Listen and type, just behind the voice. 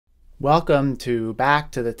Welcome to Back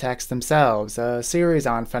to the Texts Themselves, a series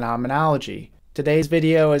on phenomenology. Today's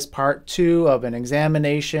video is part 2 of an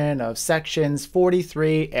examination of sections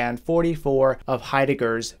 43 and 44 of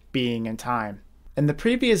Heidegger's Being and Time. In the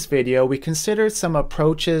previous video, we considered some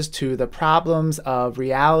approaches to the problems of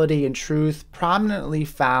reality and truth prominently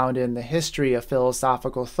found in the history of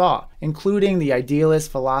philosophical thought, including the idealist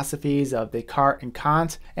philosophies of Descartes and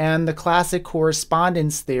Kant, and the classic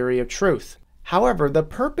correspondence theory of truth. However, the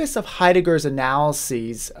purpose of Heidegger's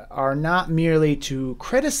analyses are not merely to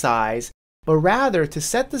criticize, but rather to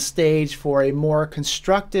set the stage for a more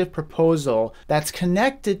constructive proposal that's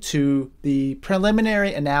connected to the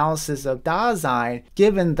preliminary analysis of Dasein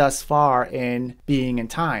given thus far in Being and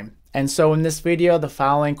Time. And so in this video, the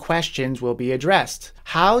following questions will be addressed.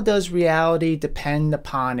 How does reality depend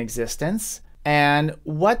upon existence? And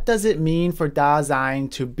what does it mean for Dasein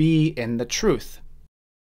to be in the truth?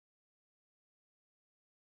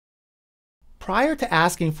 Prior to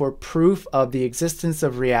asking for proof of the existence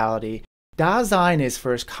of reality, Dasein is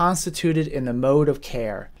first constituted in the mode of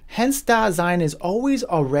care. Hence, Dasein is always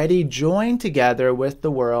already joined together with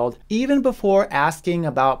the world even before asking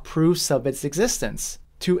about proofs of its existence.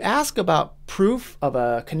 To ask about proof of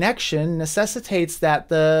a connection necessitates that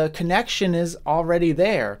the connection is already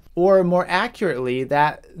there, or more accurately,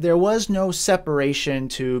 that there was no separation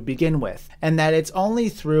to begin with, and that it's only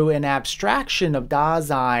through an abstraction of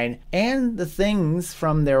Dasein and the things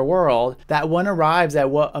from their world that one arrives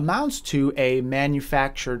at what amounts to a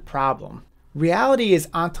manufactured problem. Reality is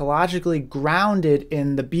ontologically grounded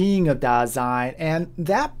in the being of Dasein, and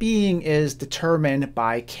that being is determined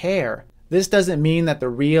by care. This doesn't mean that the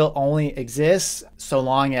real only exists so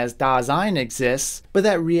long as Dasein exists, but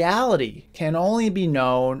that reality can only be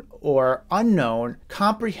known or unknown,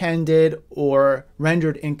 comprehended or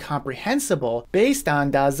rendered incomprehensible based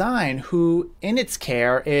on Dasein, who in its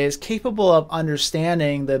care is capable of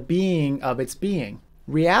understanding the being of its being.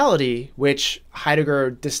 Reality, which Heidegger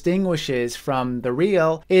distinguishes from the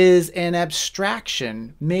real, is an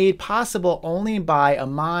abstraction made possible only by a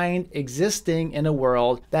mind existing in a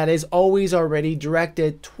world that is always already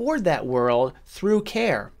directed toward that world through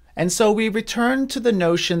care. And so we return to the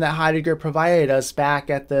notion that Heidegger provided us back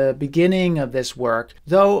at the beginning of this work,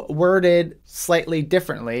 though worded slightly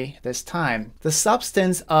differently this time. The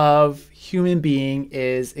substance of human being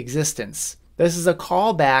is existence. This is a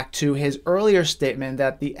callback to his earlier statement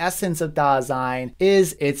that the essence of Dasein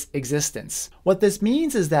is its existence. What this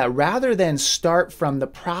means is that rather than start from the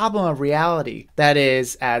problem of reality, that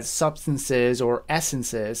is, as substances or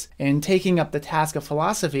essences, in taking up the task of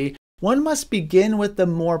philosophy, one must begin with the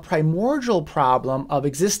more primordial problem of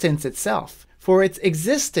existence itself. For it's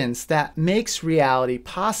existence that makes reality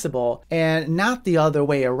possible and not the other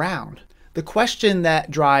way around. The question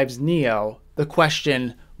that drives Neo, the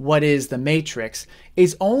question, what is the matrix,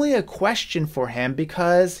 is only a question for him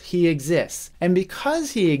because he exists. And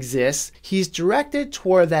because he exists, he's directed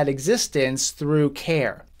toward that existence through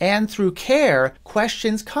care. And through care,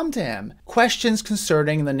 questions come to him, questions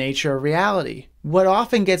concerning the nature of reality. What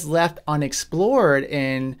often gets left unexplored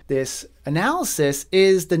in this analysis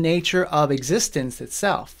is the nature of existence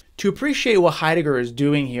itself. To appreciate what Heidegger is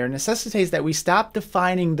doing here necessitates that we stop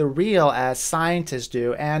defining the real as scientists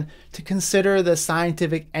do and to consider the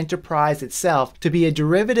scientific enterprise itself to be a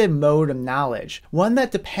derivative mode of knowledge, one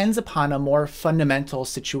that depends upon a more fundamental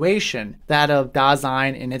situation, that of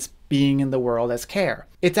Dasein in its being in the world as care.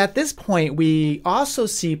 It's at this point we also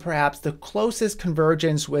see perhaps the closest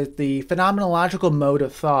convergence with the phenomenological mode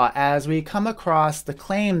of thought as we come across the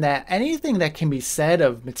claim that anything that can be said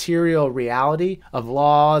of material reality, of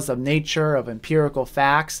laws, of nature, of empirical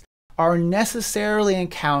facts, are necessarily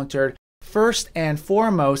encountered first and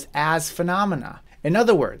foremost as phenomena. In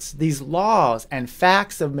other words, these laws and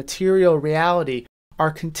facts of material reality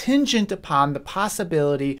are contingent upon the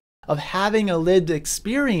possibility of having a lived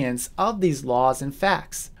experience of these laws and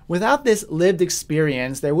facts. Without this lived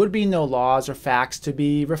experience, there would be no laws or facts to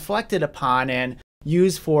be reflected upon and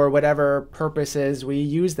used for whatever purposes we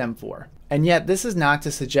use them for. And yet, this is not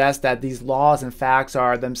to suggest that these laws and facts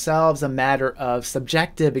are themselves a matter of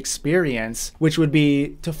subjective experience, which would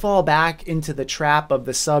be to fall back into the trap of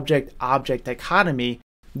the subject-object dichotomy,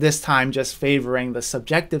 this time just favoring the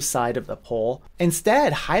subjective side of the pole.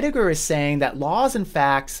 Instead, Heidegger is saying that laws and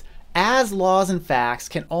facts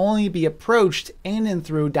can only be approached in and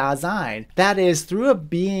through Dasein, that is, through a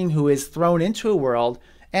being who is thrown into a world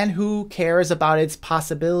and who cares about its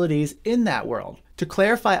possibilities in that world. To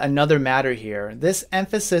clarify another matter here, this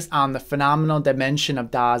emphasis on the phenomenal dimension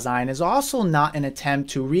of Dasein is also not an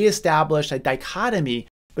attempt to reestablish a dichotomy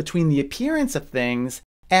between the appearance of things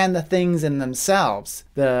and the things in themselves,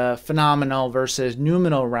 the phenomenal versus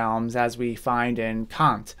noumenal realms as we find in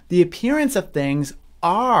Kant. The appearance of things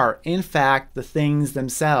are, in fact, the things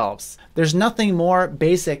themselves. There's nothing more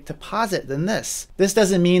basic to posit than this. This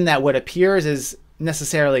doesn't mean that what appears is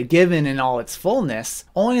necessarily given in all its fullness,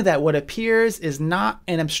 only that what appears is not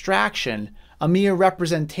an abstraction, a mere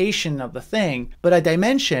representation of the thing, but a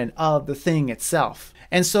dimension of the thing itself.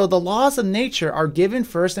 And so the laws of nature are given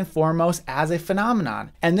first and foremost as a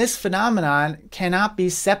phenomenon, and this phenomenon cannot be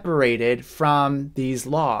separated from these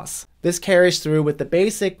laws. This carries through with the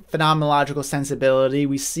basic phenomenological sensibility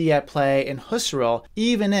we see at play in Husserl,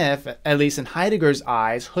 even if, at least in Heidegger's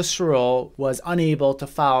eyes, Husserl was unable to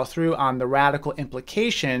follow through on the radical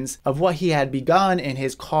implications of what he had begun in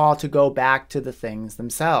his call to go back to the things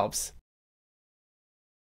themselves.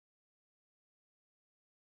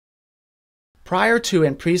 Prior to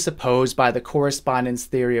and presupposed by the correspondence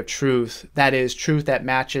theory of truth, that is, truth that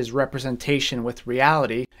matches representation with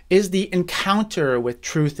reality, is the encounter with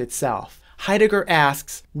truth itself. Heidegger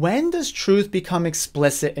asks, when does truth become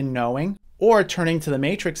explicit in knowing? Or, turning to the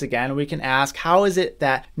matrix again, we can ask, how is it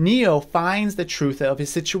that Neo finds the truth of his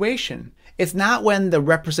situation? It's not when the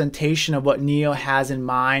representation of what Neo has in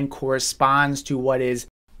mind corresponds to what is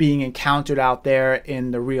being encountered out there in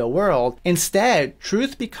the real world. Instead,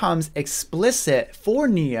 truth becomes explicit for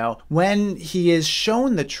Neo when he is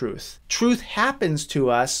shown the truth. Truth happens to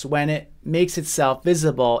us when it makes itself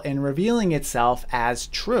visible in revealing itself as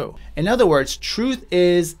true. In other words, truth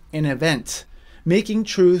is an event, making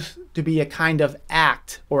truth to be a kind of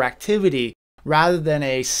act or activity rather than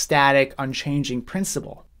a static, unchanging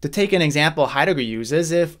principle. To take an example Heidegger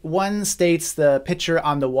uses, if one states the picture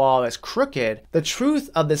on the wall is crooked, the truth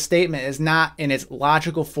of the statement is not in its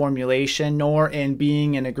logical formulation nor in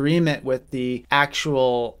being in agreement with the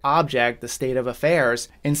actual object, the state of affairs.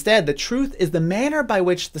 Instead, the truth is the manner by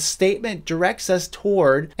which the statement directs us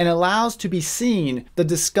toward and allows to be seen the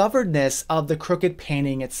discoveredness of the crooked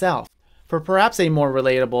painting itself. For perhaps a more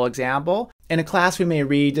relatable example, in a class we may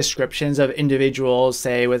read descriptions of individuals,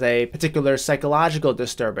 say, with a particular psychological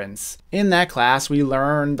disturbance. In that class, we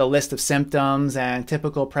learn the list of symptoms and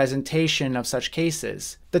typical presentation of such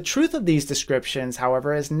cases. The truth of these descriptions,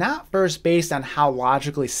 however, is not first based on how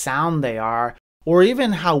logically sound they are, or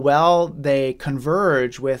even how well they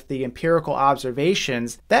converge with the empirical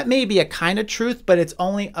observations. That may be a kind of truth, but it's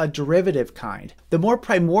only a derivative kind. The more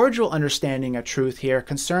primordial understanding of truth here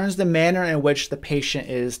concerns the manner in which the patient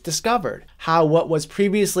is discovered, how what was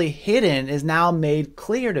previously hidden is now made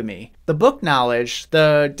clear to me. The book knowledge,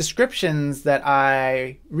 the descriptions that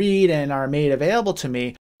I read and are made available to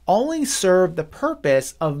me, only serve the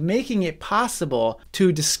purpose of making it possible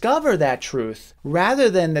to discover that truth rather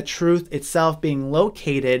than the truth itself being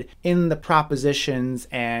located in the propositions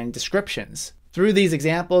and descriptions. Through these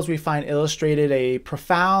examples, we find illustrated a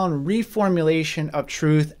profound reformulation of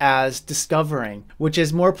truth as discovering, which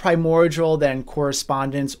is more primordial than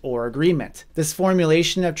correspondence or agreement. This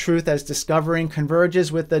formulation of truth as discovering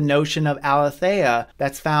converges with the notion of aletheia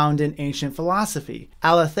that's found in ancient philosophy.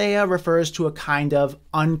 Aletheia refers to a kind of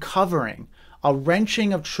uncovering, a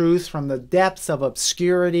wrenching of truth from the depths of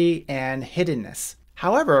obscurity and hiddenness.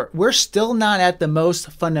 However, we're still not at the most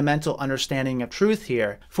fundamental understanding of truth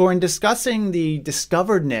here, for in discussing the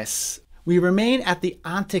discoveredness, we remain at the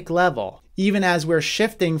ontic level, even as we're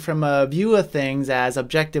shifting from a view of things as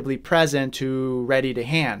objectively present to ready to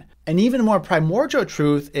hand. An even more primordial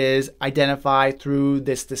truth is identified through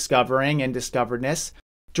this discovering and discoveredness,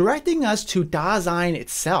 directing us to Dasein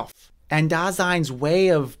itself, and Dasein's way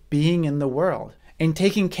of being in the world. In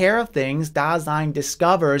taking care of things, Dasein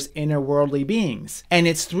discovers inner-worldly beings. And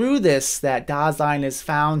it's through this that Dasein is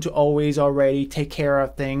found to always already take care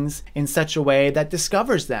of things in such a way that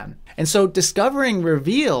discovers them. And so discovering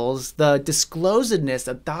reveals the disclosedness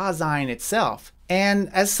of Dasein itself.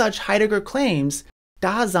 And as such, Heidegger claims,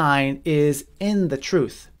 Dasein is in the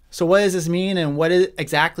truth. So what does this mean, and what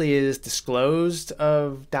exactly is disclosed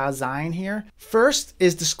of Dasein here? First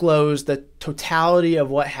is disclosed the totality of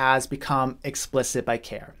what has become explicit by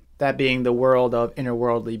care, that being the world of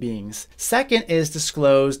inner-worldly beings. Second is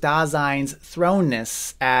disclosed Dasein's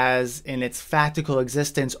thrownness, as in its factical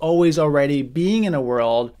existence always already being in a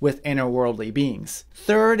world with inner-worldly beings.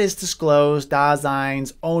 Third is disclosed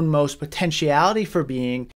Dasein's own most potentiality for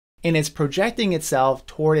being in its projecting itself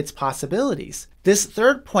toward its possibilities. This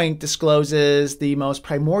third point discloses the most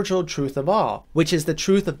primordial truth of all, which is the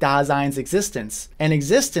truth of Dasein's existence, an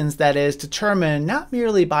existence that is determined not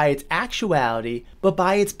merely by its actuality, but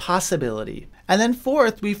by its possibility. And then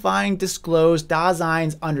fourth, we find disclosed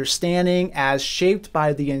Dasein's understanding as shaped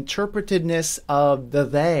by the interpretedness of the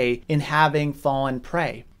they in having fallen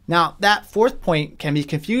prey. Now, that fourth point can be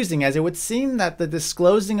confusing, as it would seem that the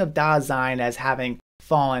disclosing of Dasein as having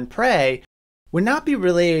fallen prey would not be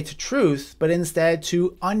related to truth, but instead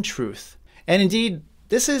to untruth. And indeed,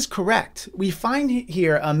 this is correct. We find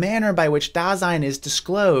here a manner by which Dasein is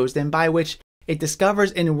disclosed and by which it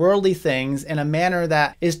discovers in-worldly things in a manner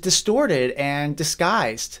that is distorted and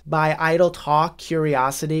disguised by idle talk,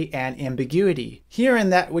 curiosity, and ambiguity.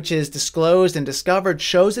 Herein, that which is disclosed and discovered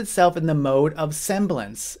shows itself in the mode of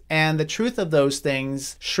semblance, and the truth of those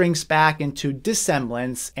things shrinks back into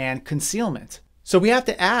dissemblance and concealment. So we have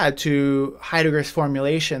to add to Heidegger's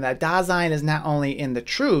formulation that Dasein is not only in the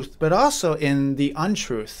truth, but also in the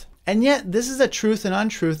untruth. And yet, this is a truth and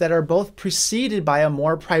untruth that are both preceded by a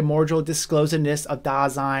more primordial disclosedness of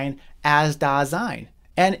Dasein as Dasein.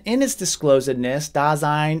 And in its disclosedness,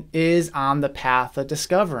 Dasein is on the path of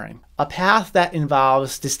discovering, a path that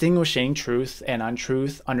involves distinguishing truth and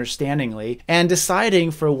untruth understandingly and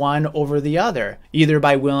deciding for one over the other, either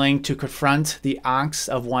by willing to confront the angst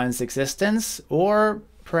of one's existence or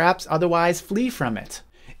perhaps otherwise flee from it.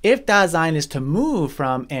 If Dasein is to move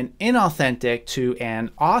from an inauthentic to an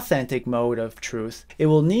authentic mode of truth, it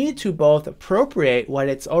will need to both appropriate what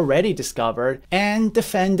it's already discovered and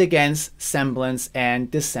defend against semblance and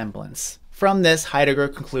dissemblance. From this, Heidegger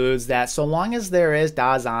concludes that so long as there is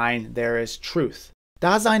Dasein, there is truth.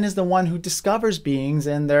 Dasein is the one who discovers beings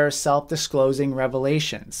in their self-disclosing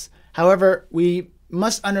revelations. However, we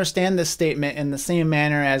must understand this statement in the same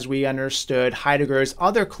manner as we understood Heidegger's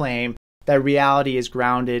other claim that reality is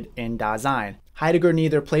grounded in Dasein. Heidegger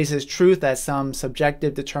neither places truth as some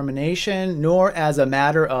subjective determination nor as a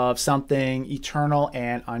matter of something eternal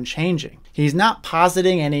and unchanging. He's not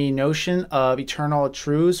positing any notion of eternal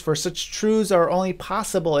truths, for such truths are only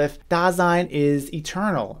possible if Dasein is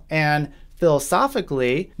eternal, and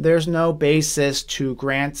philosophically, there's no basis to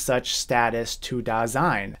grant such status to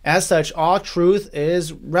Dasein. As such, all truth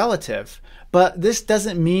is relative. But this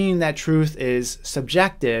doesn't mean that truth is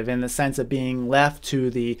subjective in the sense of being left to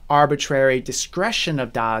the arbitrary discretion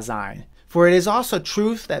of Dasein, for it is also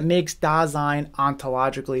truth that makes Dasein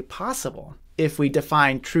ontologically possible, if we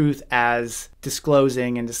define truth as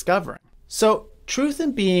disclosing and discovering. So truth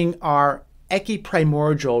and being are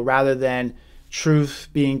equiprimordial rather than truth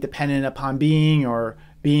being dependent upon being or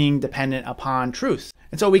being dependent upon truth.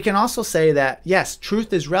 And so we can also say that, yes,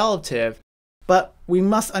 truth is relative, but we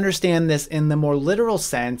must understand this in the more literal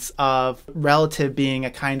sense of relative being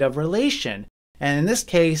a kind of relation. And in this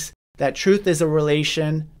case, that truth is a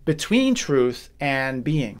relation between truth and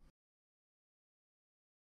being.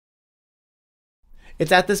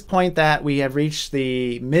 It's at this point that we have reached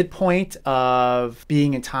the midpoint of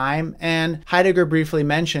being and time, and Heidegger briefly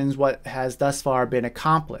mentions what has thus far been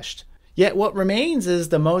accomplished. Yet what remains is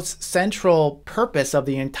the most central purpose of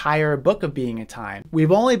the entire book of Being and Time.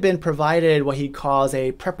 We've only been provided what he calls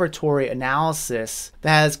a preparatory analysis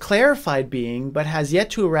that has clarified being, but has yet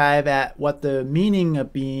to arrive at what the meaning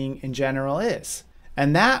of being in general is.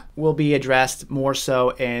 And that will be addressed more so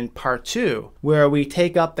in part 2, where we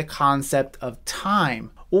take up the concept of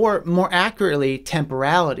time, or more accurately,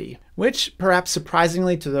 temporality, which, perhaps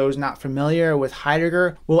surprisingly to those not familiar with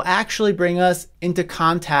Heidegger, will actually bring us into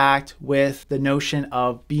contact with the notion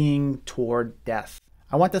of being toward death.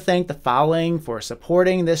 I want to thank the following for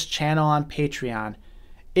supporting this channel on Patreon.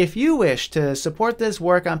 If you wish to support this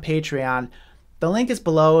work on Patreon, the link is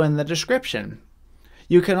below in the description.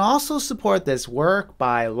 You can also support this work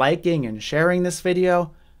by liking and sharing this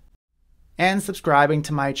video and subscribing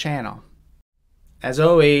to my channel. As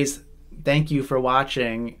always, thank you for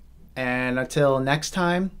watching, and until next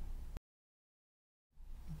time,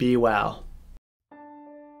 be well.